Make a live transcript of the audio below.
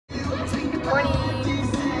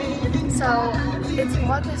morning. So it's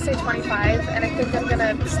Vlogmas Day 25, and I think I'm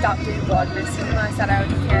gonna stop doing Vlogmas. Even though I said I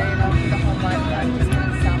would carry it on for the whole month, I'm just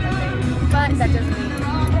gonna stop, I think. But that doesn't mean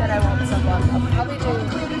that I won't still vlog. I'll probably do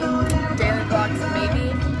daily vlogs, maybe.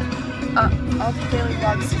 I'll do daily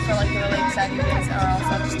vlogs for like the really exciting days, or else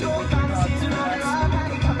I'll just do weekly vlogs for the rest.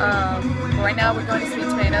 But right now we're going to Sweet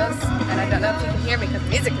Tomatoes, and I don't know if you can hear me because the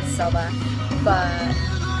music is so loud. But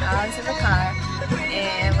I was in the car,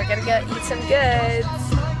 and we're gonna go eat some goods,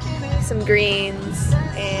 some greens,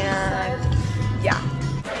 and yeah.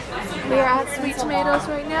 We are at Sweet Tomatoes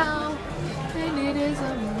right now, and it is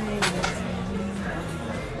amazing.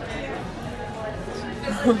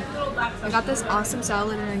 I got this awesome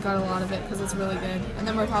salad, and I got a lot of it because it's really good. And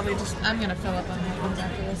then we're probably just, I'm gonna fill up on muffins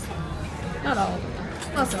after this. Not all of them.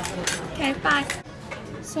 Most of them. Okay, bye.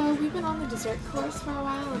 So we've been on the dessert course for a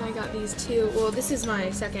while, and I got these two. Well, this is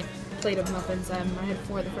my second plate of muffins. I had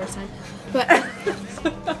 4 the first time, but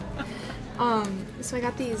so I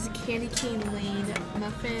got these candy cane lane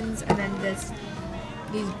muffins, and then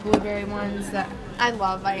these blueberry ones that I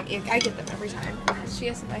love. I get them every time. She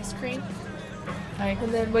has some ice cream.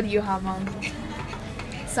 And then what do you have on?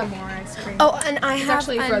 Some more ice cream. Oh, and I it's have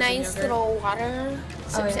a nice yogurt. Little water.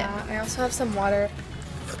 Oh yeah, I also have some water.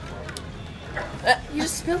 You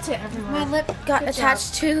just spilled it everywhere. My lip got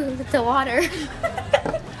attached to the water.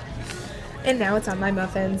 And now it's on my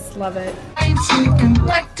muffins. Love it. It's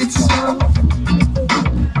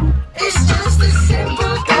just a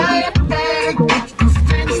simple guy bag.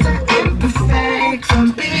 Friends that imperfect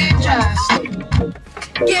from being just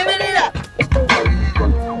giving it up.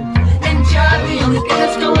 And you're the only thing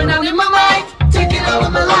that's going on in my mind. Taking over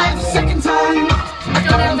my life a second time. I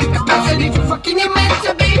don't have the capacity for fucking you meant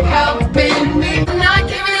to be helping me. I'm not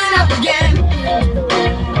giving it up again.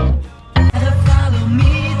 Follow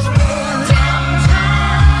me downtown.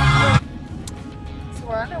 So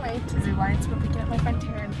we're on our way to Zoo Lights. We're picking up my friend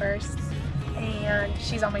Taryn first. And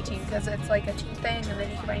she's on my team because it's like a team thing, and then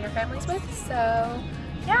you can bring your families with. So,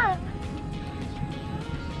 yeah.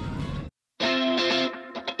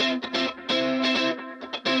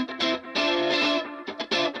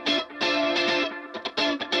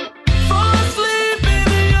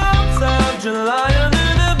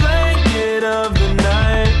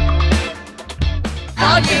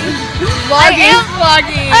 I am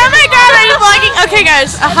vlogging. Oh my god, are you vlogging? Okay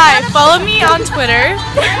guys, hi, follow me on Twitter.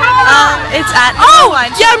 It's at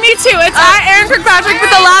yeah, me too. It's at Erin Kirkpatrick, but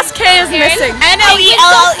the last K is missing.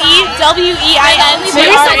 NLELLEWEIN.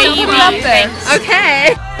 Maybe someone put it up there.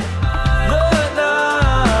 Okay.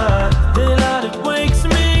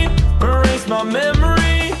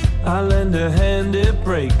 I lend a hand, it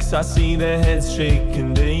breaks. I see their heads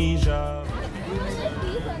shaking, deja.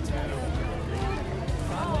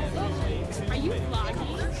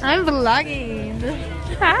 I'm vlogging.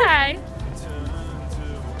 Hi.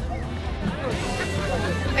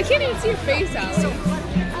 I can't even see your face, Alex.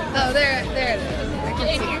 Oh, there it is. I can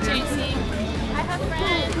see your face. I have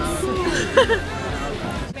friends.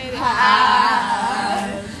 I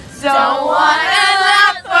don't want a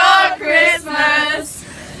lot for Christmas.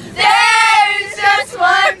 There's just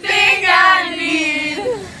one thing I need.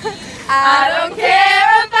 I don't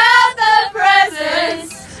care about the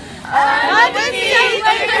presents underneath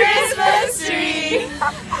the Christmas tree.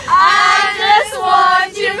 I just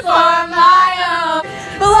want you for my own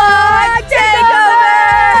vlog takeover.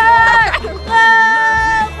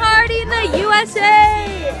 Party in the USA.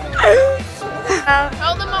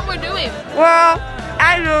 Tell them what we're doing. Well,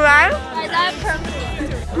 at Zoo Lights.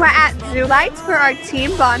 We're at Zoo Lights for our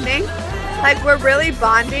team bonding. Like, we're really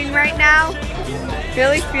bonding right now.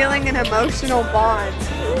 Really feeling an emotional bond.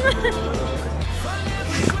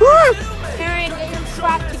 Taryn, get your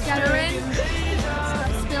crap together.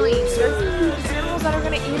 Spilly. There's animals that are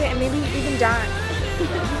gonna eat it and maybe even die.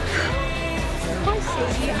 Hi,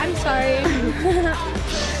 Sadie. I'm sorry.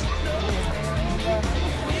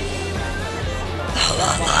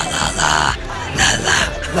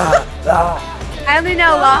 I only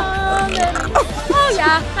know La. Oh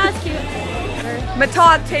yeah, that's cute.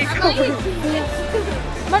 Matog takeover.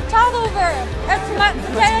 Matagover. That's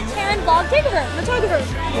Taryn vlog takeover. Matagover.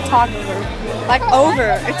 Matagover. Like over.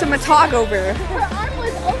 It's a matagover. Her arm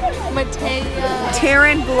was over.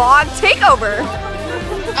 Taryn vlog takeover.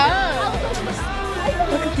 Oh.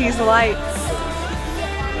 Look at these lights.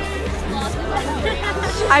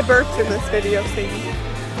 I burped in this video scene.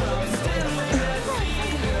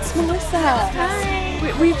 It's Melissa.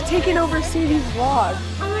 Hi. We've taken over Sadie's vlog.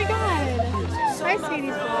 Oh my god. Hi,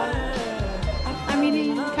 Sadie's vlog. I'm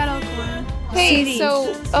eating kettle corn. Hey,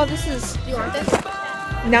 so, oh, this is, do you want this?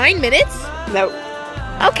 9 minutes? No.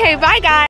 Okay, bye guys.